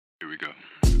go.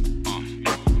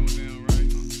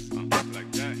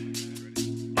 Like that.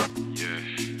 Yeah.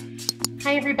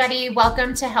 Hi, everybody.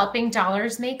 Welcome to Helping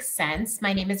Dollars Make Sense.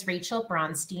 My name is Rachel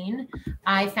Bronstein.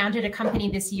 I founded a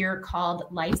company this year called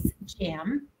Life's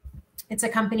Jam. It's a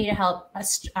company to help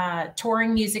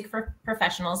touring music for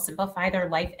professionals simplify their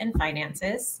life and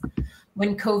finances.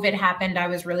 When COVID happened, I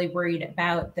was really worried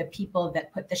about the people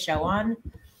that put the show on.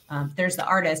 There's the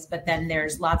artists, but then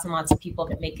there's lots and lots of people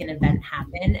that make an event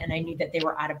happen. And I knew that they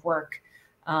were out of work.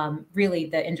 Really,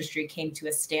 the industry came to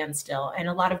a standstill, and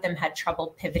a lot of them had trouble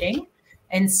pivoting.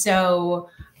 And so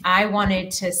I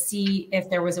wanted to see if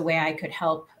there was a way I could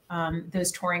help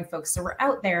those touring folks that were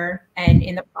out there. And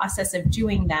in the process of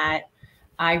doing that,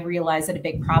 I realized that a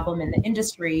big problem in the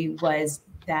industry was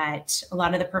that a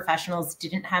lot of the professionals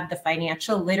didn't have the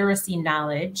financial literacy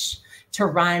knowledge to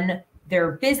run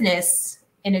their business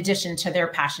in addition to their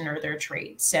passion or their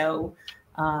trade. So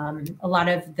a lot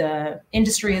of the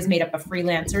industry is made up of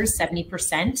freelancers,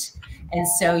 70%. And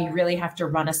so you really have to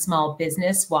run a small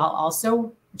business while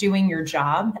also doing your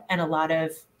job. And a lot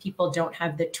of people don't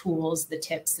have the tools, the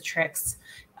tips, the tricks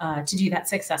to do that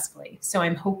successfully. So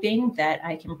I'm hoping that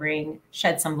I can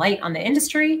shed some light on the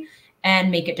industry and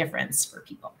make a difference for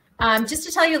people. Just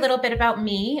to tell you a little bit about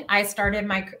me, I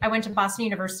went to Boston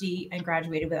University and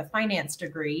graduated with a finance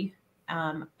degree.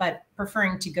 But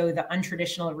preferring to go the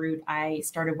untraditional route, I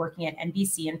started working at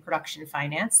NBC in production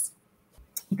finance.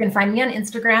 You can find me on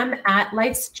Instagram at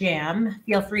Life's Jam.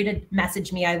 Feel free to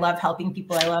message me. I love helping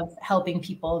people. I love helping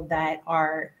people that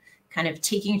are kind of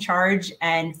taking charge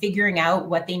and figuring out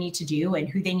what they need to do and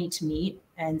who they need to meet.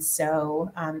 And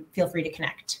so feel free to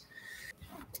connect.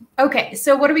 Okay,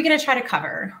 so what are we going to try to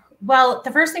cover? Well,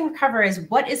 the first thing we cover is,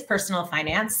 what is personal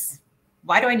finance?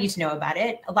 Why do I need to know about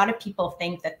it? A lot of people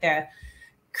think that the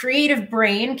creative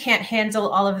brain can't handle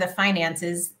all of the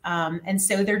finances, and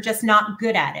so they're just not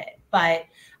good at it. But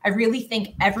I really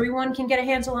think everyone can get a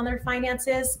handle on their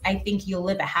finances. I think you'll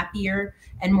live a happier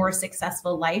and more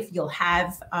successful life. You'll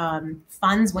have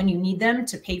funds when you need them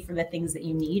to pay for the things that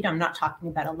you need. I'm not talking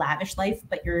about a lavish life,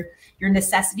 but your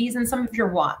necessities and some of your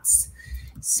wants.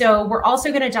 So we're also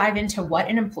going to dive into what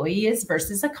an employee is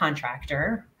versus a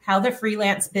contractor, how the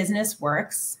freelance business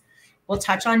works. We'll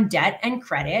touch on debt and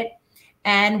credit,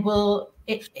 and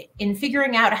in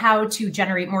figuring out how to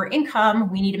generate more income,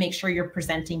 we need to make sure you're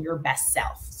presenting your best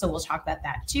self. So we'll talk about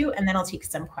that too. And then I'll take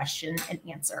some questions and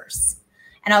answers.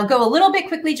 And I'll go a little bit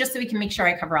quickly just so we can make sure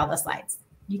I cover all the slides.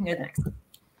 You can go to the next one.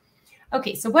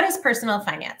 Okay, so what is personal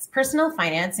finance? Personal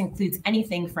finance includes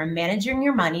anything from managing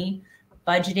your money,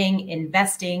 budgeting,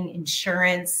 investing,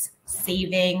 insurance,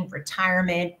 saving,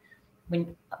 retirement.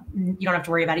 When you don't have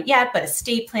to worry about it yet, but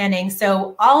estate planning.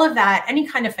 So all of that, any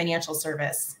kind of financial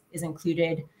service is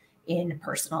included in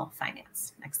personal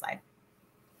finance. Next slide.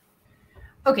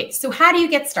 Okay, so how do you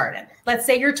get started? Let's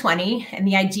say you're 20 and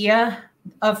the idea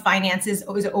of finances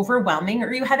is overwhelming,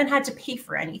 or you haven't had to pay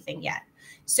for anything yet.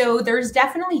 So there's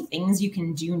definitely things you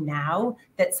can do now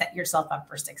that set yourself up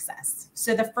for success.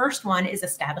 So the first one is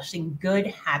establishing good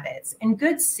habits and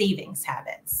good savings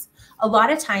habits. A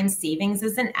lot of times savings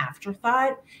is an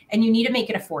afterthought, and you need to make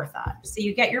it a forethought. So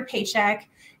you get your paycheck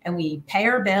and we pay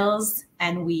our bills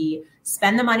and we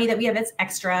spend the money that we have as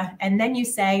extra. And then you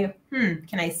say,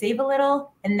 can I save a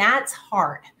little? And that's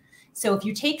hard. So if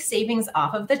you take savings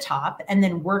off of the top and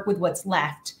then work with what's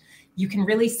left, you can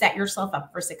really set yourself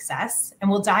up for success.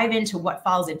 And we'll dive into what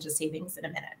falls into savings in a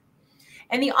minute.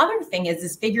 And the other thing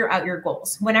is figure out your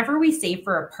goals. Whenever we save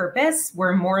for a purpose,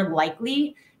 we're more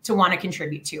likely to want to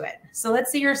contribute to it. So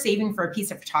let's say you're saving for a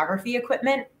piece of photography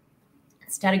equipment.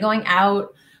 Instead of going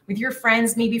out with your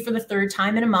friends, maybe for the third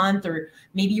time in a month, or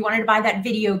maybe you wanted to buy that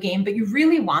video game, but you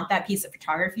really want that piece of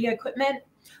photography equipment,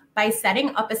 by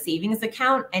setting up a savings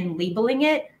account and labeling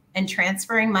it and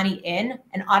transferring money in,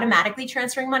 and automatically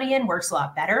transferring money in works a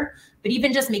lot better. But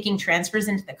even just making transfers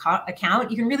into the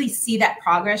account, you can really see that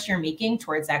progress you're making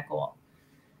towards that goal.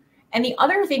 And the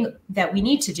other thing that we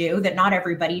need to do that not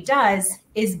everybody does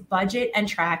is budget and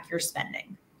track your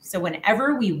spending. So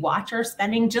whenever we watch our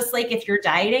spending, just like if you're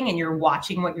dieting and you're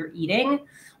watching what you're eating,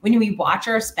 when we watch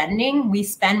our spending, we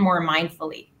spend more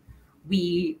mindfully.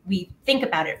 We think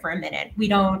about it for a minute. We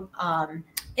don't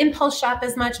impulse shop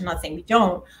as much. I'm not saying we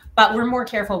don't, but we're more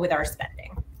careful with our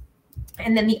spending.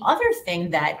 And then the other thing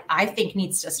that I think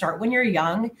needs to start when you're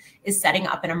young is setting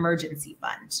up an emergency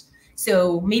fund.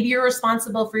 So maybe you're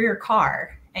responsible for your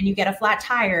car and you get a flat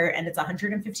tire and it's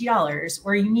 $150,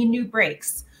 or you need new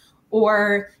brakes,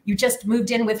 or you just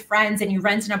moved in with friends and you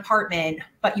rent an apartment,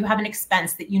 but you have an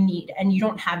expense that you need and you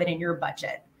don't have it in your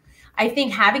budget. I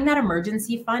think having that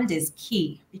emergency fund is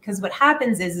key, because what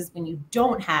happens is when you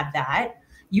don't have that,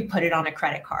 you put it on a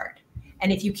credit card.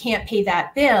 And if you can't pay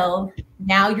that bill,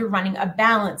 now you're running a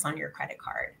balance on your credit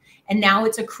card. And now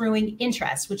it's accruing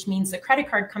interest, which means the credit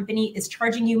card company is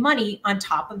charging you money on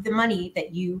top of the money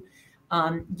that you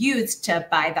used to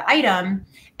buy the item.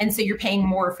 And so you're paying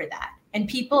more for that. And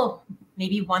people,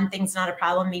 maybe one thing's not a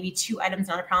problem, maybe two items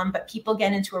not a problem, but people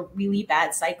get into a really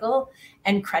bad cycle,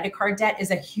 and credit card debt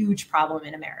is a huge problem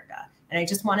in America. And I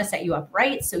just want to set you up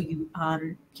right so you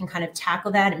can kind of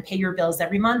tackle that and pay your bills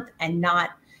every month and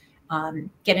not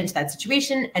get into that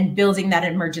situation. And building that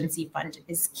emergency fund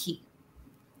is key.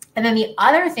 And then the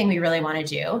other thing we really want to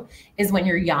do is when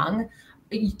you're young,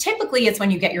 typically it's when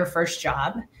you get your first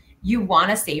job, you want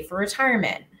to save for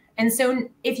retirement. And so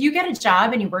if you get a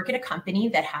job and you work at a company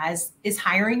that is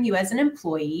hiring you as an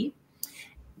employee,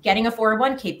 getting a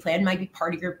 401k plan might be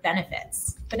part of your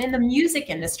benefits. But in the music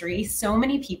industry, so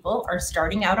many people are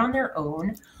starting out on their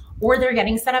own, or they're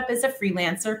getting set up as a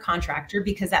freelancer contractor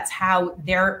because that's how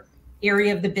their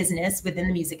area of the business within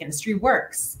the music industry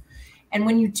works. And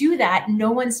when you do that,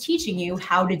 no one's teaching you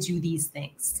how to do these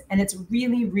things. And it's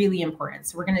really, really important.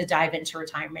 So we're going to dive into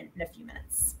retirement in a few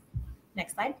minutes.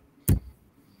 Next slide.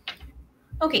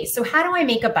 Okay, so how do I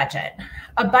make a budget?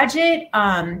 A budget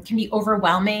can be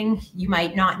overwhelming. You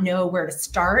might not know where to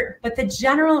start, but the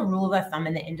general rule of thumb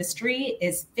in the industry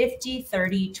is 50,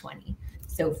 30, 20.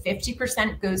 So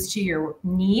 50% goes to your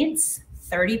needs,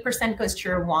 30% goes to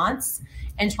your wants,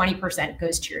 and 20%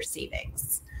 goes to your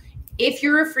savings. If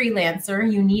you're a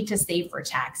freelancer, you need to save for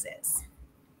taxes.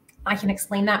 I can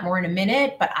explain that more in a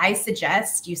minute, but I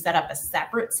suggest you set up a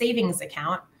separate savings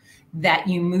account that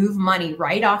you move money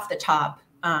right off the top.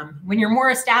 When you're more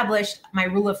established, my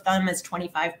rule of thumb is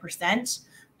 25%,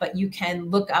 but you can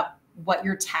look up what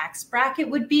your tax bracket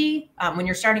would be. When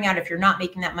you're starting out, if you're not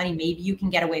making that money, maybe you can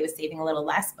get away with saving a little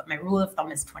less, but my rule of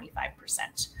thumb is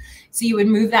 25%. So you would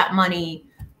move that money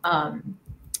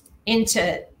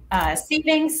into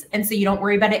savings, and so you don't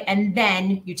worry about it. And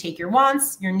then you take your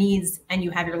wants, your needs, and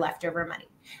you have your leftover money.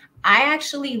 I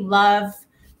actually love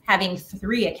having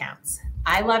 3 accounts.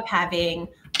 I love having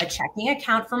a checking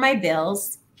account for my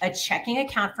bills, a checking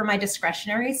account for my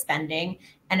discretionary spending,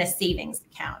 and a savings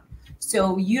account.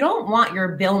 So you don't want your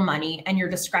bill money and your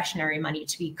discretionary money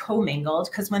to be commingled,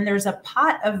 because when there's a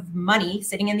pot of money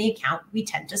sitting in the account, we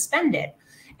tend to spend it.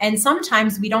 And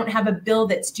sometimes we don't have a bill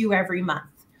that's due every month.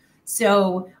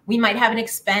 So we might have an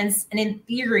expense, and in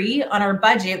theory, on our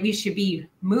budget, we should be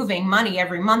moving money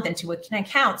every month into an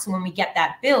account. So when we get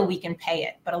that bill, we can pay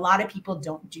it. But a lot of people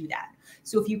don't do that.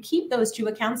 So if you keep those 2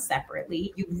 accounts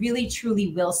separately, you really, truly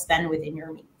will spend within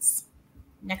your means.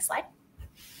 Next slide.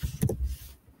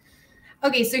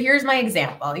 Okay, so here's my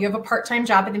example. You have a part-time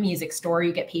job at the music store.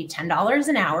 You get paid $10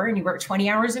 an hour, and you work 20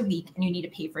 hours a week, and you need to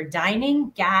pay for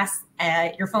dining, gas,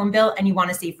 your phone bill, and you want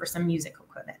to save for some music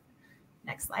equipment.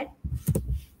 Next slide.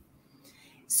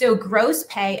 So gross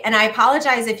pay, and I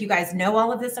apologize if you guys know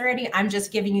all of this already. I'm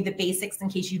just giving you the basics in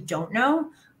case you don't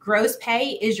know. Gross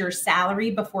pay is your salary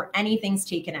before anything's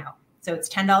taken out. So it's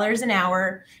 $10 an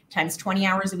hour times 20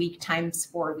 hours a week times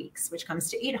 4 weeks, which comes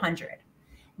to $800.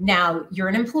 Now you're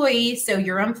an employee, so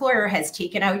your employer has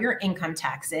taken out your income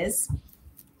taxes,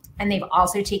 and they've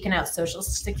also taken out Social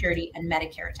Security and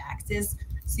Medicare taxes.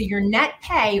 So your net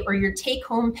pay, or your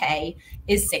take-home pay,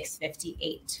 is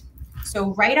 $658.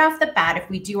 So right off the bat, if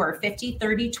we do our 50,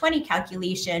 30, 20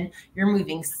 calculation, you're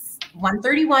moving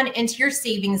 $131 into your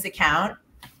savings account,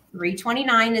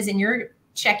 $329 is in your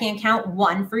checking account,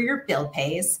 1 for your bill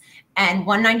pays, and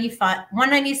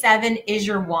 $197 is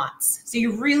your wants. So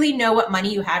you really know what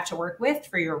money you have to work with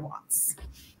for your wants.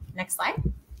 Next slide.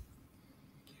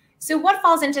 So what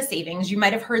falls into savings? You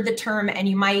might have heard the term, and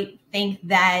you might think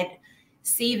that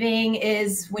saving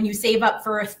is when you save up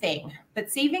for a thing,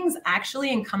 but savings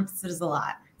actually encompasses a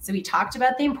lot. So we talked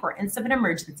about the importance of an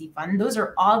emergency fund. Those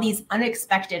are all these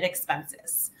unexpected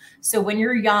expenses. So when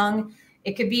you're young,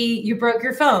 it could be you broke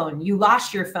your phone, you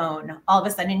lost your phone. All of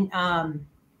a sudden,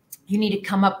 you need to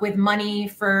come up with money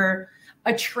for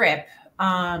a trip.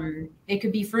 It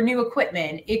could be for new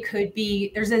equipment. It could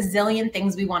be, there's a zillion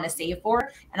things we want to save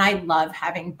for. And I love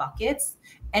having buckets.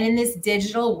 And in this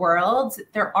digital world,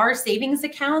 there are savings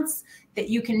accounts that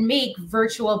you can make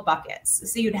virtual buckets.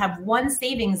 So you'd have one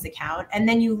savings account, and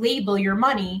then you label your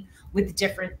money with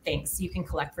different things. So you can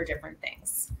collect for different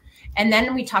things. And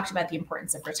then we talked about the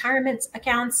importance of retirement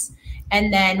accounts.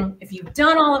 And then if you've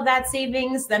done all of that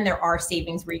savings, then there are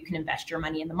savings where you can invest your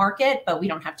money in the market, but we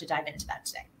don't have to dive into that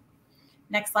today.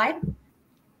 Next slide.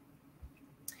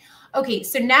 Okay,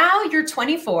 so now you're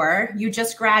 24, you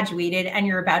just graduated, and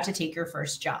you're about to take your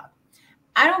first job.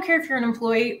 I don't care if you're an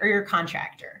employee or you're a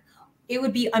contractor. It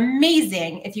would be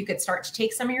amazing if you could start to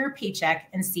take some of your paycheck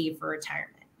and save for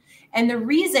retirement. And the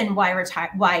reason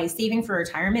why saving for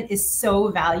retirement is so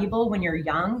valuable when you're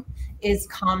young is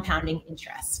compounding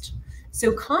interest.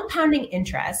 So compounding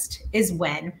interest is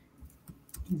when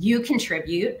you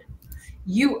contribute,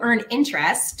 you earn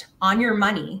interest on your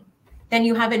money, then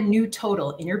you have a new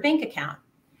total in your bank account.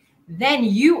 Then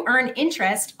you earn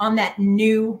interest on that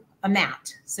new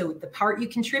amount. So the part you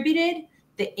contributed,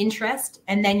 the interest,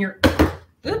 and then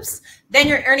then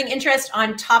you're earning interest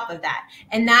on top of that.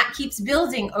 And that keeps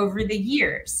building over the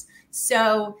years.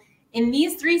 So in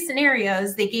these three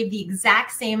scenarios, they gave the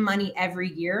exact same money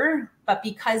every year, but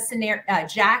because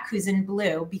Jack, who's in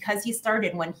blue, because he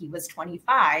started when he was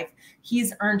 25,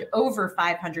 he's earned over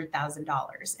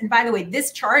 $500,000. And by the way,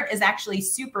 this chart is actually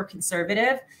super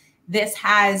conservative. This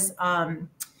has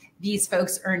these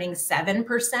folks earning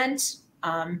 7%.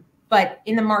 But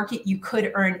in the market, you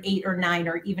could earn 8 or 9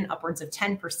 or even upwards of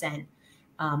 10%.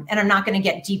 And I'm not going to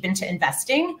get deep into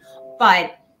investing,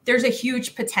 but there's a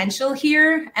huge potential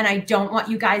here. And I don't want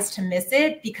you guys to miss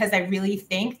it, because I really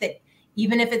think that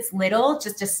even if it's little,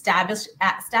 just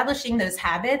establishing those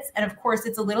habits. And of course,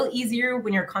 it's a little easier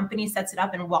when your company sets it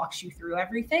up and walks you through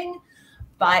everything.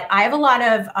 But I have a lot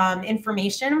of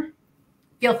information.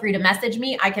 Feel free to message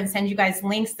me. I can send you guys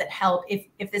links that help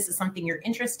if this is something you're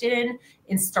interested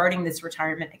in starting this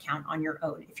retirement account on your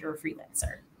own if you're a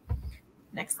freelancer.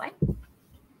 Next slide.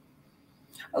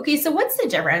 Okay, so what's the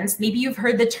difference? Maybe you've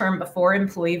heard the term before,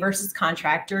 employee versus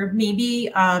contractor.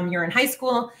 Maybe you're in high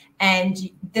school and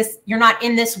you're not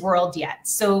in this world yet.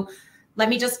 So let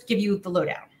me just give you the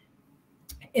lowdown.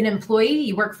 An employee,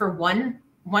 you work for one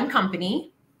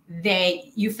company.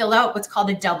 You fill out what's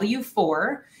called a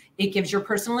W-4. It gives your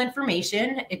personal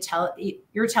information.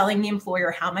 You're telling the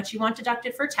employer how much you want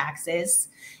deducted for taxes.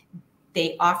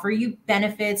 They offer you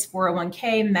benefits,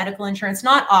 401k, medical insurance,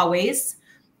 not always,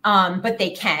 but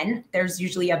they can. There's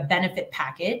usually a benefit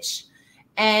package.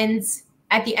 And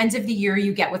at the end of the year,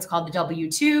 you get what's called the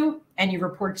W-2, and you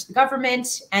report to the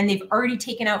government, and they've already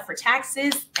taken out for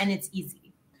taxes, and it's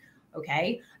easy,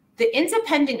 okay? The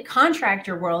independent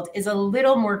contractor world is a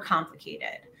little more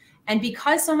complicated. And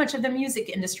because so much of the music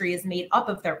industry is made up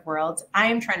of that world, I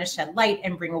am trying to shed light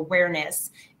and bring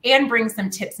awareness and bring some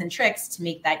tips and tricks to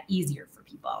make that easier for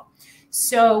people.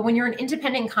 So when you're an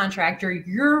independent contractor,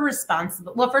 you're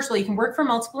responsible. Well, first of all, you can work for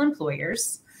multiple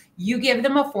employers. You give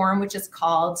them a form, which is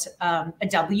called a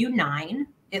W-9.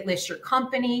 It lists your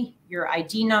company, your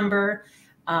ID number,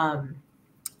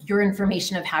 your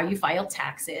information of how you file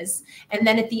taxes. And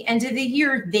then at the end of the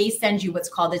year, they send you what's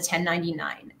called a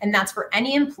 1099. And that's for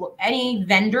any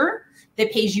vendor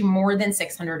that pays you more than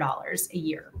 $600 a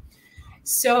year.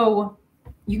 So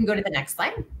you can go to the next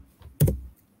slide.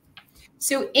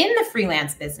 So in the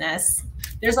freelance business,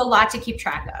 there's a lot to keep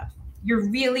track of. You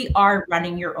really are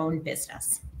running your own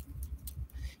business.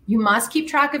 You must keep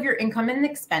track of your income and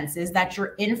expenses. That's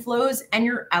your inflows and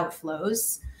your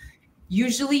outflows.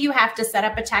 Usually you have to set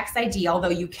up a tax ID, although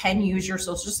you can use your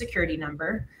social security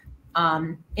number.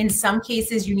 In some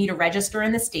cases, you need to register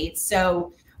in the States.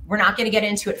 So we're not going to get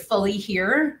into it fully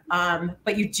here,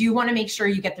 but you do want to make sure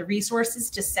you get the resources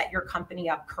to set your company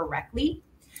up correctly.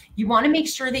 You want to make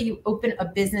sure that you open a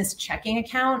business checking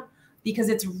account, because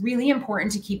it's really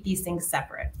important to keep these things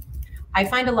separate. I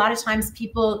find a lot of times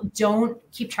people don't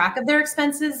keep track of their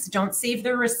expenses, don't save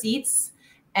their receipts,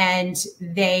 and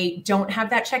they don't have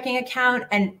that checking account.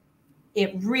 And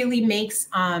it really makes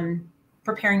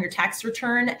preparing your tax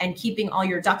return and keeping all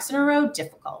your ducks in a row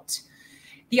difficult.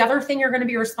 The other thing you're going to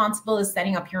be responsible is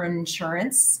setting up your own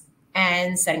insurance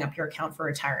and setting up your account for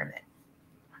retirement.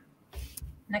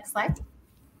 Next slide.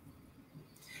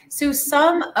 So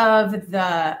some of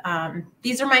the,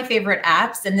 these are my favorite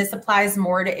apps, and this applies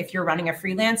more to if you're running a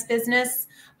freelance business,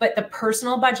 but the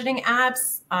personal budgeting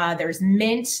apps, there's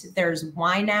Mint, there's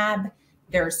YNAB,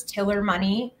 there's Tiller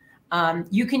Money.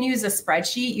 You can use a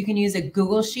spreadsheet, you can use a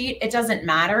Google Sheet. It doesn't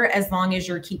matter as long as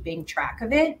you're keeping track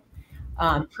of it.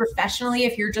 Professionally,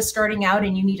 if you're just starting out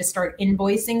and you need to start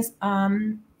invoicing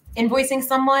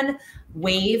someone,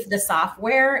 Wave, the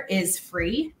software, is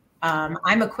free.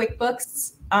 I'm a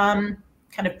QuickBooks kind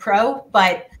of pro,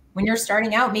 but when you're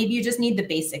starting out, maybe you just need the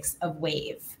basics of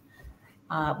Wave.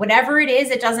 Whatever it is,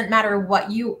 it doesn't matter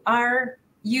what you are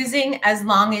using as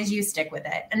long as you stick with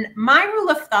it. And my rule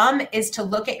of thumb is to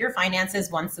look at your finances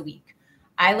once a week.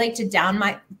 I like to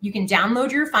you can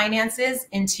download your finances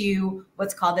into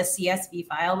what's called a CSV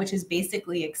file, which is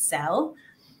basically Excel,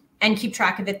 and keep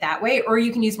track of it that way. Or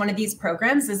you can use one of these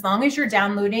programs. As long as you're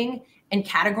downloading and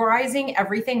categorizing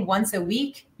everything once a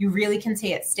week, you really can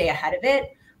stay ahead of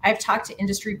it. I've talked to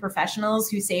industry professionals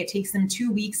who say it takes them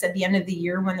 2 weeks at the end of the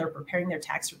year when they're preparing their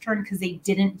tax return because they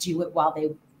didn't do it while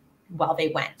they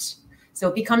went. So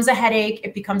it becomes a headache.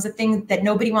 It becomes a thing that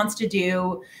nobody wants to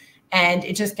do. And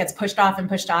it just gets pushed off and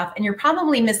pushed off. And you're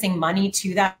probably missing money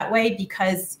too that way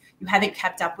because you haven't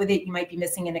kept up with it. You might be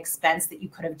missing an expense that you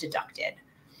could have deducted.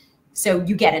 So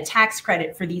you get a tax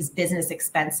credit for these business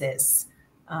expenses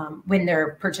when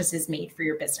their purchase is made for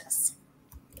your business.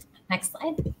 Next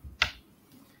slide.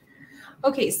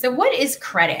 Okay, so what is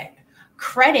credit?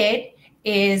 Credit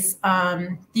is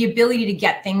the ability to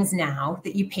get things now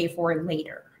that you pay for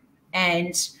later.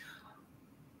 And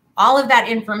all of that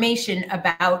information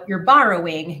about your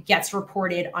borrowing gets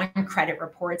reported on credit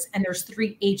reports, and there's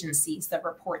 3 agencies that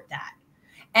report that.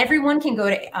 Everyone can go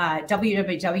to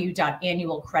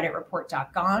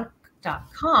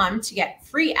www.annualcreditreport.com to get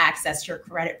free access to your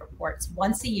credit reports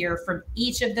once a year from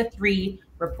each of the 3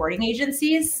 reporting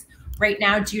agencies. Right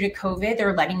now, due to COVID,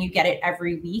 they're letting you get it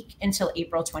every week until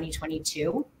April 2022.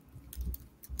 You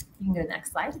can go to the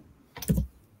next slide.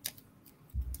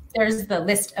 There's the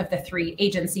list of the 3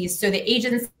 agencies. So the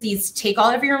agencies take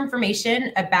all of your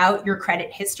information about your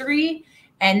credit history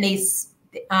and they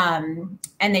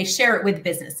share it with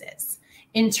businesses.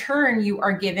 In turn, you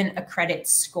are given a credit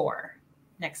score.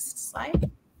 Next slide.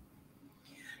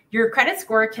 Your credit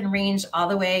score can range all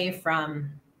the way from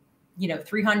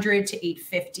 300 to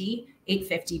 850,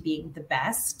 850 being the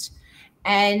best.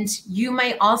 And you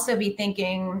might also be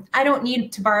thinking, I don't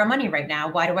need to borrow money right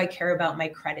now. Why do I care about my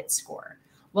credit score?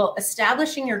 Well,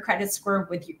 establishing your credit score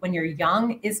when you're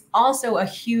young is also a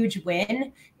huge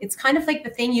win. It's kind of like the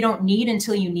thing you don't need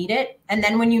until you need it. And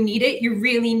then when you need it, you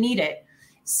really need it.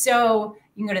 So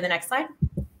you can go to the next slide.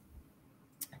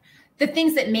 The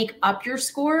things that make up your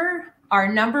score are,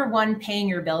 number 1, paying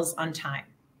your bills on time.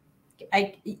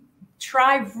 I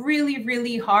try really,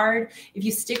 really hard. If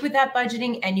you stick with that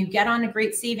budgeting and you get on a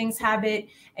great savings habit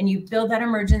and you build that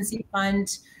emergency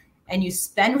fund and you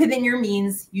spend within your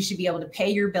means, you should be able to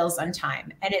pay your bills on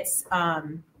time. And it's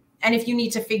and if you need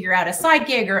to figure out a side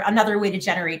gig or another way to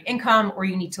generate income, or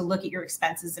you need to look at your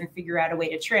expenses and figure out a way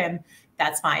to trim,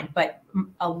 that's fine. But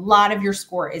a lot of your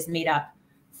score is made up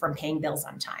from paying bills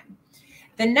on time.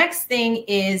 The next thing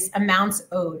is amounts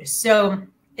owed. So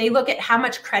they look at how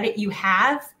much credit you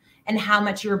have and how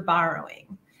much you're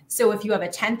borrowing. So if you have a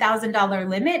 $10,000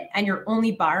 limit and you're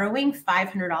only borrowing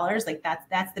 $500, like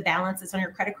that's the balance that's on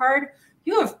your credit card,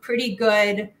 you have pretty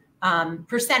good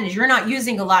percentage. You're not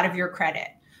using a lot of your credit.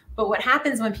 But what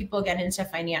happens when people get into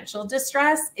financial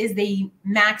distress is they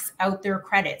max out their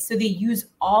credit. So they use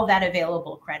all that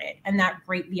available credit, and that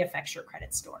greatly affects your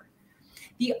credit score.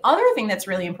 The other thing that's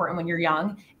really important when you're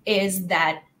young is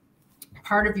that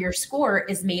part of your score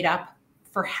is made up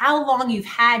for how long you've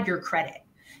had your credit.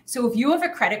 So if you have a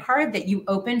credit card that you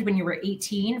opened when you were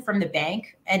 18 from the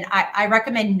bank, and I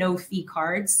recommend no fee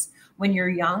cards when you're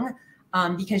young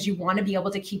because you want to be able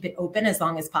to keep it open as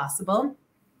long as possible.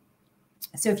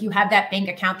 So if you have that bank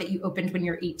account that you opened when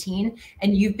you're 18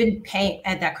 and you've been paying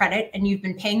that credit and you've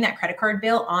been paying that credit card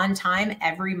bill on time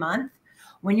every month,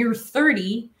 when you're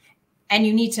 30 and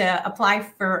you need to apply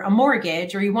for a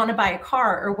mortgage or you want to buy a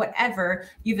car or whatever,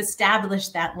 you've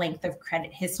established that length of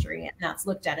credit history, and that's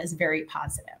looked at as very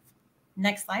positive.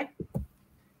 Next slide.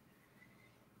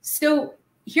 So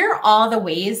here are all the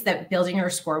ways that building your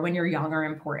score when you're young are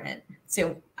important.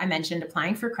 So I mentioned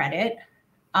applying for credit,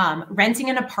 renting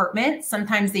an apartment.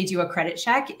 Sometimes they do a credit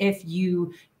check. If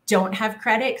you don't have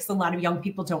credit, because a lot of young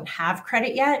people don't have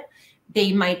credit yet,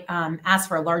 they might ask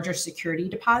for a larger security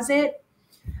deposit.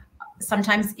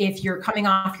 Sometimes if you're coming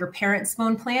off your parents'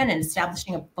 phone plan and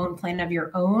establishing a phone plan of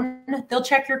your own, they'll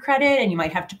check your credit and you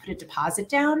might have to put a deposit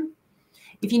down.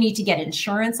 If you need to get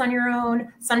insurance on your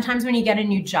own, sometimes when you get a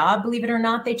new job, believe it or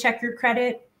not, they check your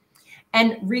credit.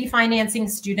 And refinancing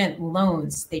student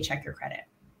loans, they check your credit.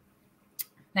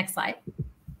 Next slide.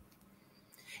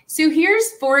 So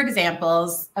here's 4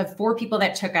 examples of 4 people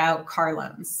that took out car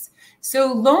loans.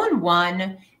 So loan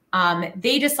 1,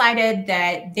 they decided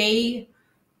that they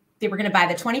were going to buy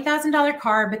the $20,000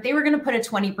 car, but they were going to put a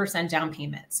 20% down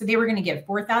payment. So they were going to give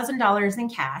 $4,000 in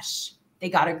cash. They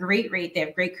got a great rate. They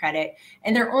have great credit,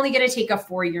 and they're only going to take a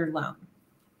 4-year loan.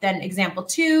 Then example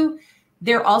 2,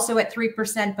 they're also at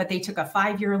 3%, but they took a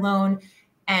 5-year loan.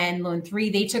 And loan 3,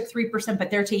 they took 3%,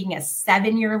 but they're taking a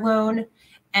 7-year loan.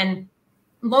 And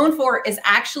loan 4 is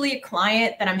actually a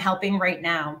client that I'm helping right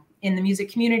now in the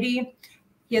music community.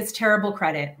 He has terrible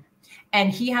credit,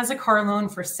 and he has a car loan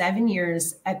for 7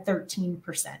 years at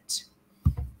 13%.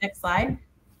 Next slide.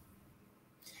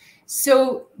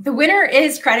 So the winner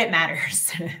is Credit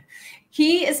Matters.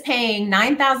 He is paying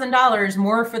 $9,000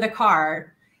 more for the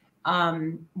car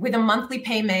with a monthly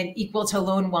payment equal to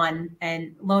loan one,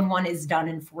 and loan one is done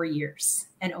in 4 years,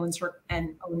 and owns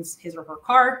his or her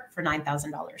car for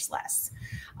 $9,000 less.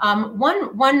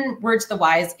 One word to the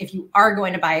wise: if you are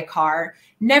going to buy a car,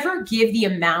 never give the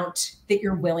amount that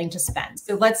you're willing to spend.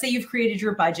 So let's say you've created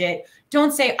your budget.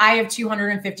 Don't say, I have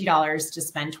 $250 to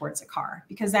spend towards a car,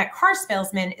 because that car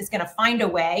salesman is going to find a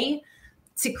way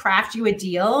to craft you a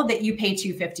deal that you pay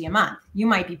 $250 a month. You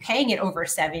might be paying it over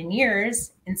 7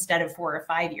 years instead of 4 or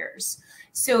 5 years.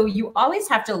 So you always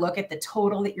have to look at the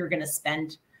total that you're going to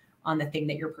spend on the thing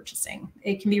that you're purchasing.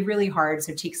 It can be really hard.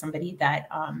 So take somebody that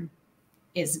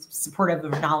is supportive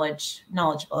of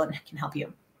knowledgeable and can help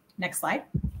you. Next slide.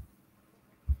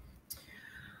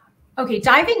 Okay,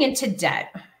 diving into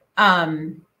debt.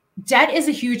 Debt is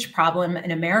a huge problem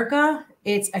in America.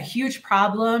 It's a huge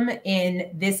problem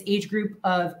in this age group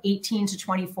of 18 to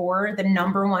 24. The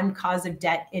number one cause of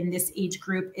debt in this age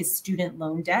group is student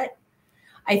loan debt.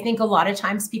 I think a lot of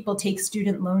times people take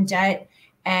student loan debt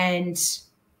and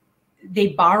they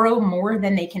borrow more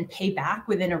than they can pay back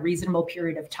within a reasonable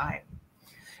period of time.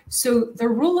 So the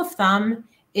rule of thumb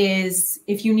is,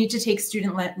 if you need to take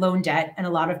student loan debt, and a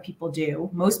lot of people do,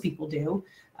 most people do,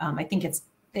 I think it's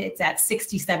at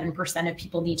 67% of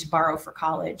people need to borrow for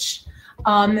college.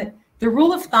 The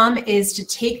rule of thumb is to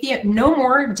take no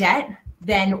more debt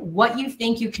than what you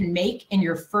think you can make in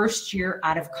your first year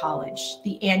out of college,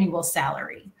 the annual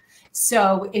salary.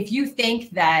 So if you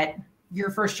think that your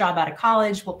first job out of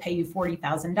college will pay you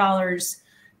 $40,000,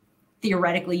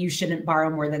 theoretically, you shouldn't borrow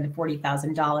more than the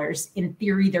 $40,000. In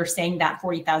theory, they're saying that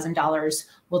 $40,000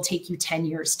 will take you 10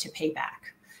 years to pay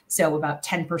back. So about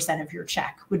 10% of your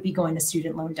check would be going to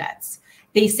student loan debts.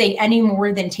 They say any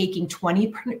more than taking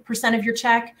 20% of your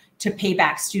check to pay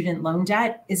back student loan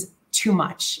debt is too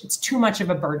much. It's too much of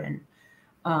a burden.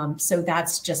 So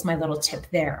that's just my little tip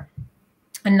there.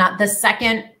 And not the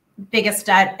second biggest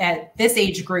debt at this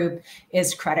age group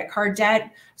is credit card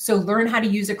debt. So learn how to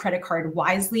use a credit card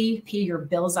wisely, pay your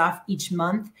bills off each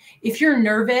month. If you're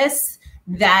nervous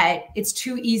that it's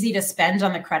too easy to spend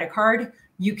on the credit card,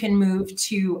 you can move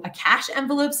to a cash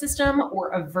envelope system or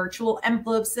a virtual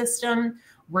envelope system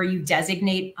where you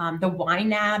designate. The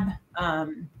YNAB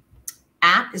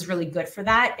app is really good for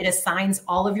that. It assigns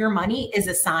all of your money is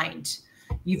assigned.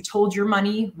 You've told your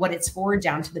money what it's for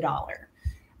down to the dollar.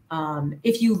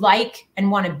 If you like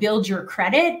and want to build your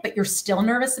credit, but you're still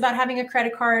nervous about having a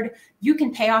credit card, you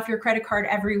can pay off your credit card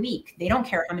every week. They don't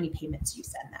care how many payments you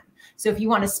send them. So if you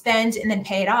want to spend and then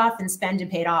pay it off and spend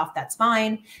and pay it off, that's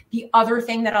fine. The other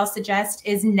thing that I'll suggest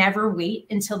is never wait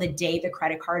until the day the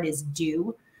credit card is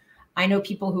due. I know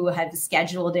people who have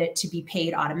scheduled it to be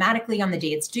paid automatically on the day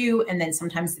it's due, and then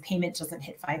sometimes the payment doesn't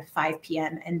hit 5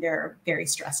 p.m. and they're very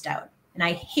stressed out. And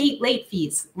I hate late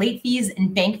fees. Late fees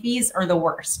and bank fees are the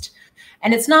worst.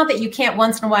 And it's not that you can't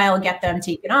once in a while get them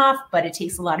taken off, but it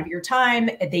takes a lot of your time.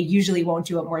 They usually won't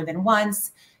do it more than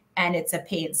once, and it's a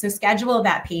pain. So schedule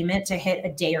that payment to hit a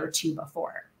day or two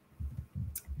before.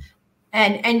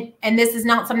 And this is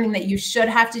not something that you should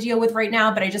have to deal with right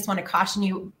now, but I just want to caution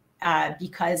you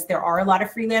because there are a lot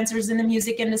of freelancers in the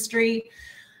music industry.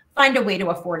 Find a way to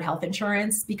afford health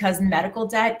insurance, because medical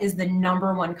debt is the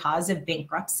 #1 cause of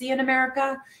bankruptcy in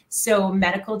America. So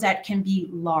medical debt can be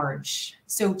large.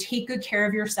 So take good care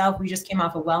of yourself. We just came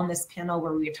off a wellness panel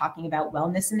where we were talking about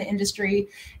wellness in the industry,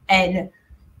 and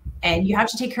you have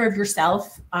to take care of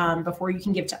yourself before you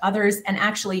can give to others. And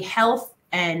actually, health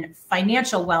and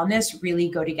financial wellness really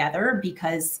go together,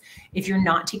 because if you're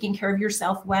not taking care of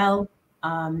yourself well,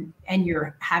 and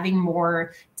you're having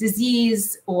more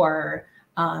disease or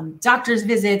doctor's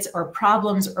visits or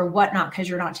problems or whatnot because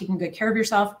you're not taking good care of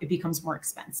yourself, it becomes more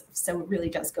expensive. So it really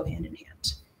does go hand in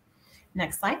hand.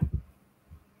 Next slide.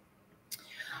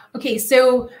 Okay,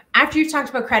 so after you've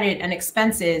talked about credit and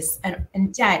expenses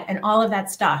and debt and all of that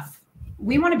stuff,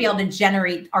 we want to be able to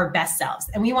generate our best selves,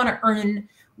 and we want to earn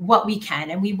what we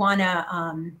can, and we want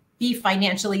to be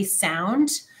financially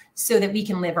sound so that we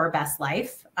can live our best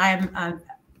life. I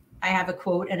have a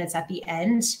quote, and it's at the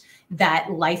end,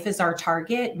 that life is our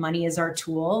target, money is our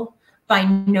tool. By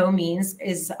no means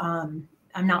is I'm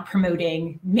not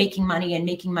promoting making money and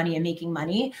making money and making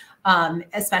money,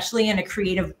 especially in a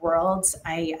creative world.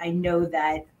 I know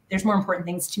that there's more important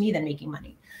things to me than making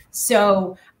money.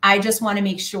 So I just want to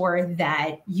make sure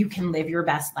that you can live your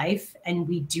best life, and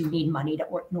we do need money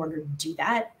in order to do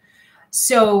that.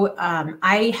 So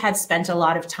I have spent a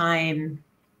lot of time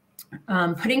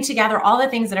putting together all the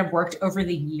things that I've worked over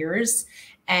the years.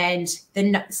 And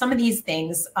then some of these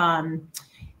things,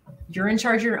 You're in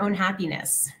charge of your own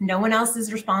happiness. No one else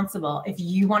is responsible. If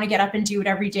you want to get up and do it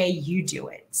every day, you do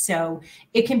it. So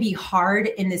it can be hard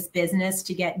in this business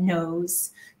to get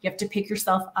no's. You have to pick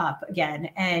yourself up again,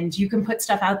 and you can put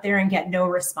stuff out there and get no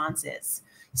responses.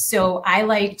 So I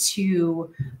like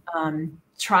to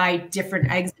try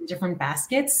different eggs in different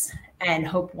baskets and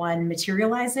hope one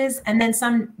materializes, and then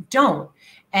some don't.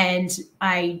 And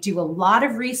I do a lot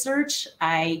of research.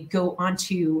 I go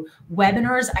onto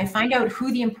webinars. I find out who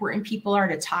the important people are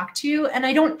to talk to. And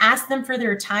I don't ask them for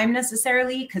their time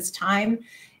necessarily, because time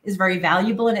is very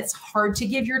valuable and it's hard to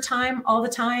give your time all the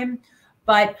time.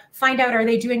 But find out, are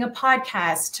they doing a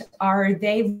podcast? Are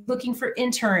they looking for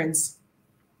interns?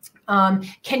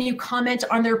 Can you comment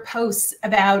on their posts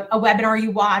about a webinar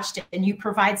you watched and you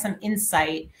provide some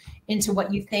insight into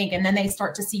what you think? And then they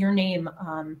start to see your name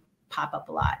pop up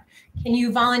a lot. Can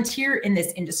you volunteer in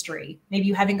this industry? Maybe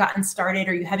you haven't gotten started,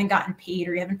 or you haven't gotten paid,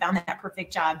 or you haven't found that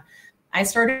perfect job. I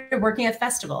started working at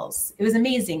festivals. It was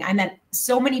amazing. I met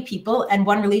so many people, and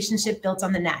one relationship built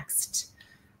on the next.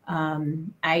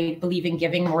 I believe in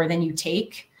giving more than you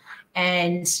take.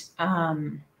 And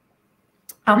on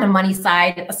the money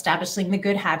side, establishing the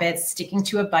good habits, sticking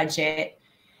to a budget,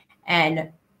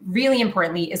 and really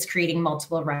importantly is creating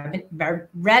multiple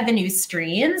revenue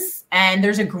streams. And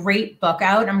there's a great book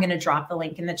out. I'm going to drop the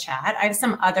link in the chat. I have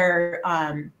some other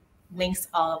links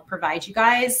I'll provide you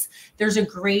guys. There's a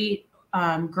great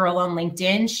girl on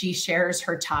LinkedIn. She shares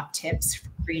her top tips for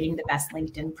creating the best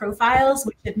LinkedIn profiles,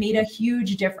 which have made a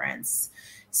huge difference.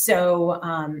 So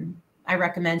I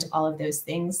recommend all of those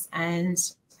things. And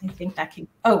I think that can,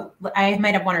 oh, I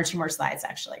might have one or two more slides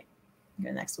actually. Go to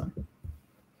the next one.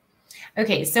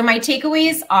 Okay, so my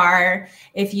takeaways are,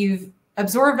 if you've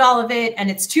absorbed all of it and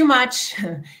it's too much,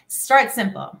 start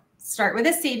simple. Start with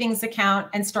a savings account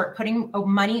and start putting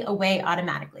money away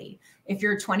automatically. If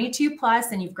you're 22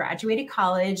 plus and you've graduated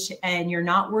college and you're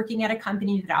not working at a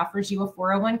company that offers you a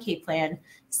 401k plan,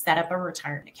 set up a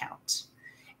retirement account.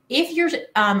 If you're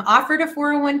offered a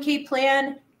 401k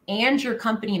plan and your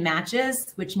company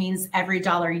matches, which means every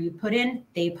dollar you put in,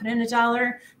 they put in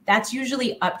 $1, that's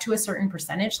usually up to a certain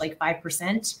percentage, like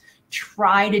 5%.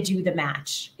 Try to do the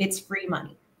match. It's free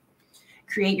money.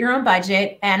 Create your own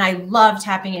budget. And I love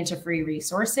tapping into free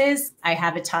resources. I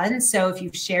have a ton. So if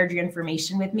you've shared your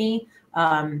information with me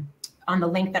on the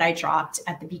link that I dropped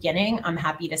at the beginning, I'm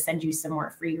happy to send you some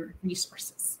more free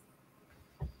resources.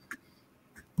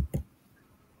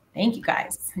 Thank you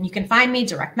guys. And you can find me,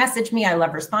 direct message me. I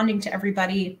love responding to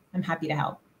everybody. I'm happy to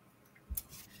help.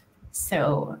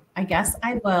 So I guess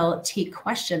I will take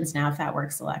questions now if that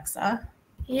works, Alexa.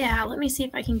 Yeah, let me see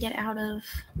if I can get out of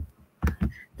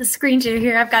the screen share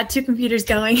here. I've got two computers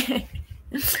going.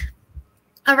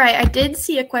 All right, I did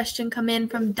see a question come in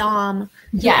from Dom.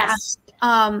 Yes.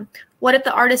 Asked, what if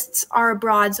the artists are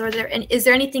abroad? So is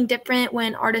there anything different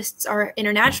when artists are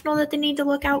international that they need to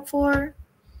look out for?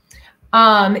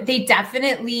 They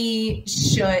definitely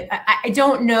should. I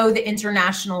don't know the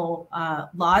international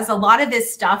laws. A lot of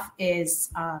this stuff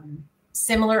is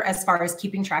similar as far as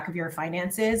keeping track of your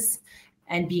finances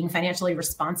and being financially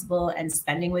responsible and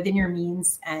spending within your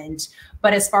means.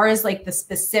 But as far as like the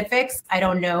specifics, I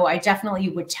don't know. I definitely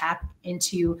would tap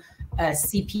into a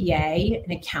CPA,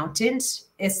 an accountant,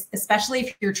 especially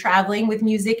if you're traveling with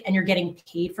music and you're getting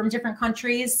paid from different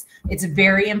countries. It's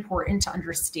very important to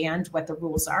understand what the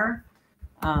rules are.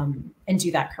 And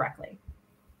do that correctly.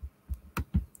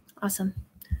 Awesome.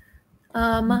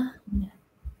 Let's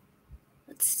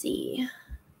see.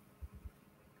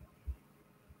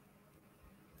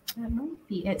 That might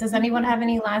be it. Does anyone have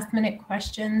any last minute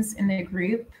questions in the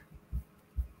group?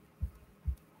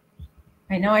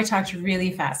 I know I talked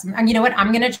really fast. And you know what?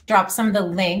 I'm going to drop some of the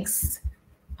links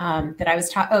that I was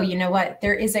talking. Oh, you know what?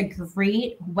 There is a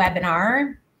great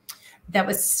webinar that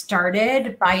was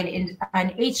started by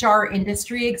an HR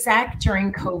industry exec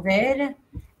during COVID.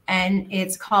 And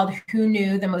it's called Who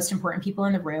Knew the Most Important People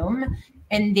in the Room.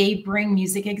 And they bring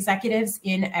music executives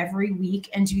in every week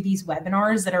and do these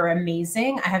webinars that are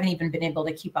amazing. I haven't even been able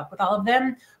to keep up with all of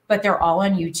them, but they're all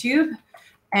on YouTube.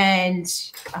 And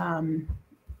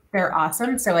they're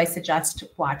awesome. So I suggest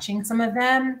watching some of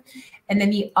them. And then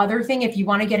the other thing, if you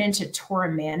want to get into tour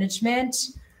management,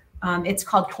 it's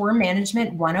called Tour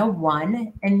Management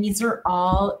 101. And these are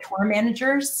all tour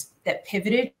managers that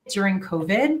pivoted during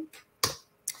COVID.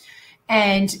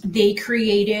 And they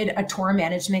created a tour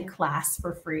management class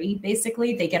for free.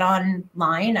 Basically, they get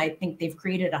online. I think they've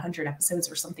created 100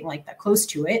 episodes or something like that, close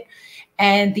to it.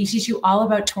 And they teach you all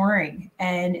about touring.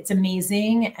 And it's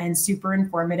amazing and super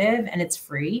informative, and it's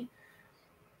free.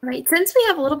 Right. Since we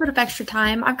have a little bit of extra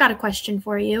time, I've got a question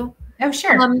for you. Oh,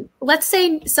 sure. Let's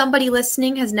say somebody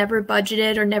listening has never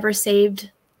budgeted or never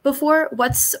saved before.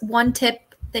 What's one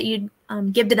tip that you'd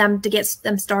give to them to get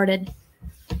them started?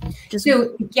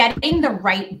 So getting the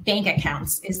right bank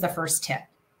accounts is the first tip.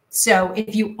 So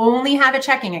if you only have a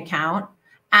checking account,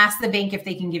 ask the bank if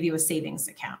they can give you a savings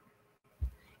account.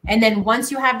 And then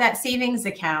once you have that savings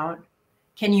account,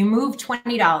 can you move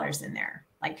 $20 in there?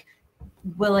 Like,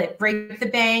 will it break the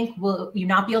bank? Will you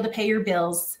not be able to pay your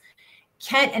bills?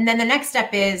 And then the next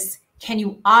step is, can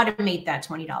you automate that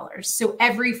 $20? So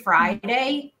every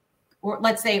Friday, or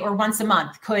let's say, or once a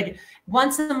month, could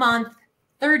once a month,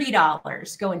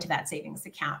 $30 go into that savings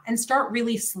account, and start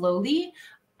really slowly.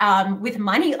 With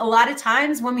money, a lot of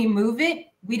times when we move it,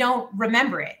 we don't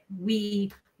remember it.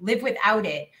 We live without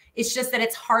it. It's just that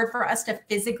it's hard for us to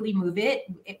physically move it.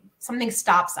 Something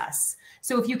stops us.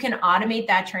 So if you can automate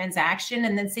that transaction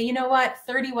and then say, you know what,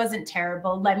 30 wasn't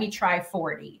terrible, let me try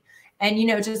 40. And,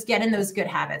 just get in those good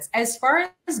habits. As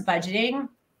far as budgeting,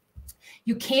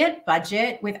 you can't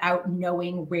budget without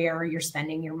knowing where you're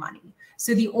spending your money.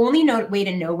 So the only way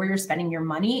to know where you're spending your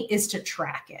money is to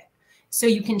track it. So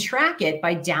you can track it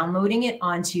by downloading it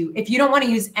onto, if you don't want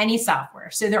to use any software.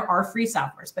 So there are free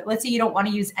softwares, but let's say you don't want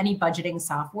to use any budgeting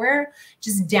software,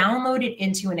 just download it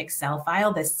into an Excel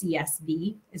file. The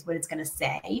CSV is what it's going to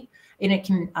say. And it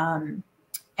can,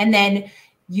 and then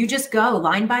you just go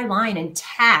line by line and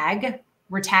tag.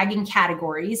 We're tagging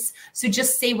categories. So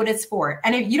just say what it's for.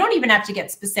 And you don't even have to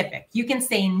get specific. You can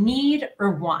say need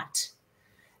or want.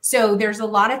 So there's a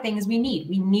lot of things we need.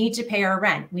 We need to pay our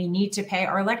rent. We need to pay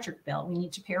our electric bill. We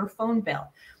need to pay our phone bill.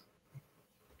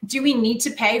 Do we need to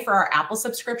pay for our Apple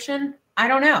subscription? I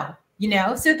don't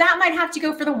know, so that might have to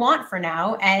go for the want for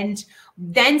now, and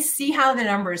then see how the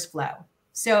numbers flow.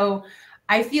 So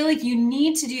I feel like you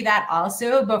need to do that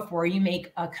also before you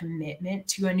make a commitment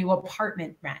to a new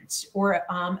apartment rent or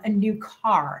a new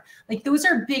car. Like, those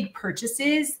are big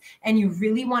purchases, and you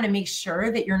really want to make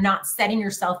sure that you're not setting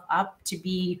yourself up to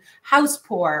be house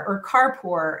poor or car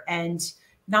poor and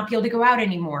not be able to go out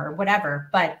anymore or whatever.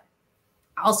 But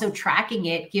also tracking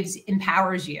it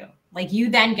empowers you. Like, you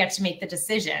then get to make the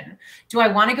decision. Do I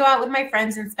want to go out with my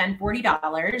friends and spend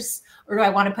 $40, or do I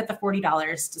want to put the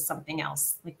 $40 to something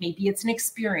else? Like, maybe it's an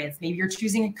experience. Maybe you're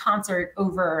choosing a concert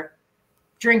over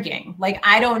drinking. Like,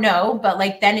 I don't know, but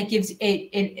then it gives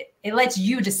it lets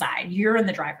you decide. You're in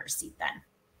the driver's seat then.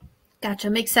 Gotcha.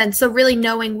 Makes sense. So really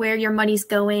knowing where your money's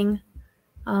going.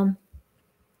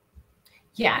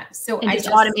 Yeah. So and just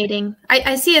automating.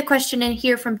 I see a question in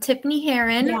here from Tiffany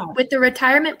Heron. Yeah. With the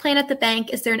retirement plan at the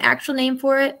bank, is there an actual name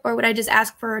for it, or would I just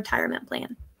ask for a retirement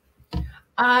plan?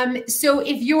 So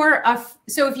if you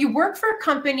work for a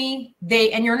company,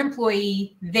 and you're an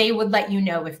employee, they would let you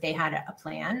know if they had a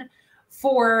plan.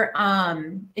 For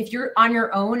if you're on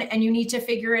your own and you need to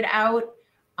figure it out,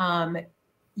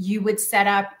 you would set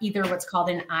up either what's called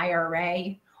an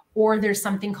IRA, or there's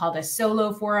something called a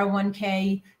solo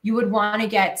 401k. You would want to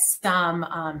get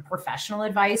some professional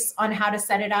advice on how to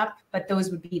set it up, but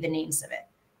those would be the names of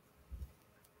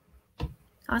it.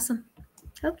 Awesome.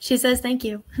 Oh, she says thank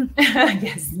you.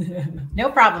 Yes, no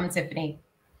problem, Tiffany.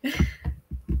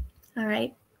 All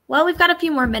right. Well, we've got a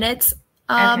few more minutes.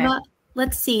 Okay.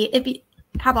 Let's see.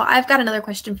 How about I've got another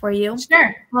question for you.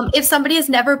 Sure. If somebody has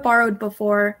never borrowed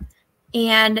before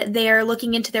and they're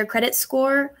looking into their credit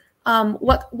score,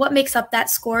 what makes up that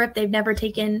score if they've never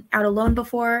taken out a loan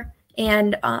before,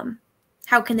 and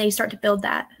how can they start to build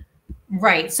that?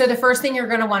 Right. So the first thing you're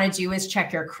going to want to do is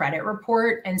check your credit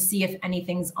report and see if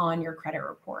anything's on your credit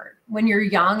report. When you're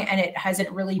young and it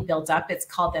hasn't really built up, it's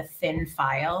called a thin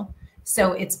file.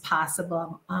 So it's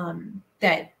possible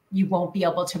that you won't be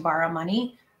able to borrow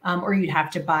money, or you'd have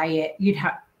to buy it.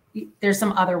 There's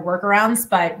some other workarounds,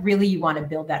 but really you want to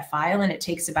build that file, and it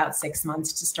takes about 6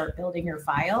 months to start building your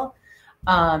file.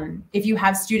 If you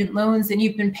have student loans and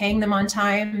you've been paying them on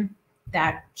time,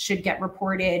 that should get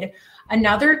reported.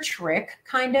 Another trick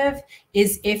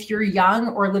is if you're young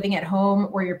or living at home,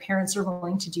 or your parents are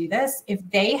willing to do this, if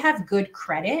they have good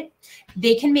credit,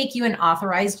 they can make you an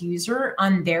authorized user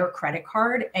on their credit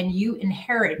card, and you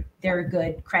inherit their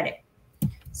good credit.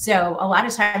 So a lot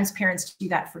of times parents do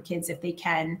that for kids if they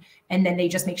can, and then they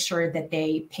just make sure that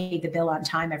they pay the bill on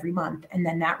time every month, and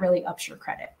then that really ups your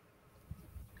credit.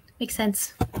 Makes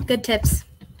sense. Good tips.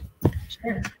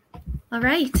 Sure. All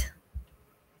right.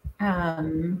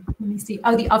 Let me see.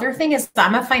 Oh, the other thing is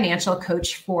I'm a financial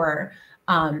coach for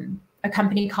a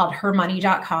company called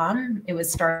hermoney.com. It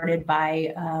was started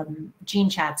by Jean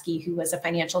Chatzky, who was a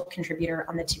financial contributor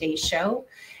on the Today Show.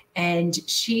 And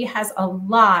she has a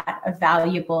lot of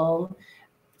valuable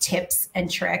tips and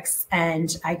tricks.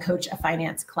 And I coach a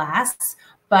finance class.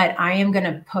 but I am going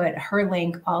to put her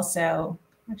link also.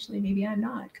 Actually, maybe I'm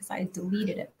not because I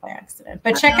deleted it by accident.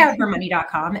 But check out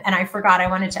hermoney.com. And I forgot I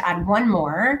wanted to add one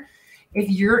more. If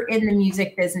you're in the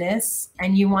music business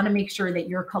and you want to make sure that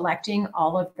you're collecting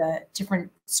all of the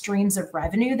different streams of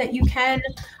revenue that you can,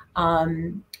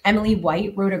 Emily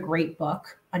White wrote a great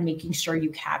book on making sure you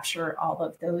capture all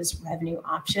of those revenue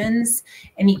options.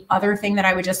 And the other thing that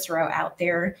I would just throw out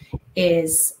there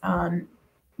is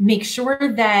make sure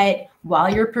that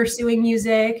while you're pursuing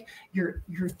music, you're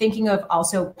thinking of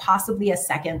also possibly a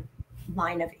second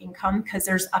line of income, because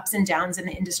there's ups and downs in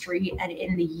the industry and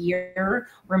in the year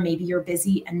where maybe you're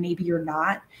busy and maybe you're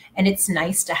not. And it's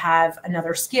nice to have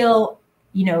another skill,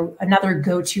 you know, another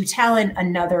go-to talent,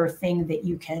 another thing that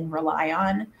you can rely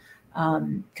on.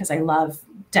 Because I love,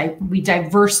 we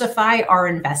diversify our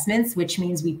investments, which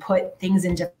means we put things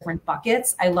in different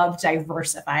buckets. I love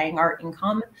diversifying our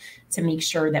income to make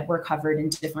sure that we're covered in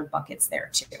different buckets there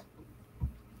too.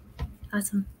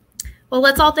 Awesome. Well,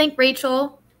 let's all thank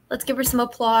Rachel. Let's give her some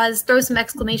applause, throw some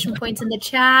exclamation points in the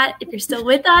chat if you're still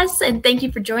with us, and thank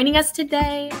you for joining us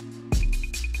today.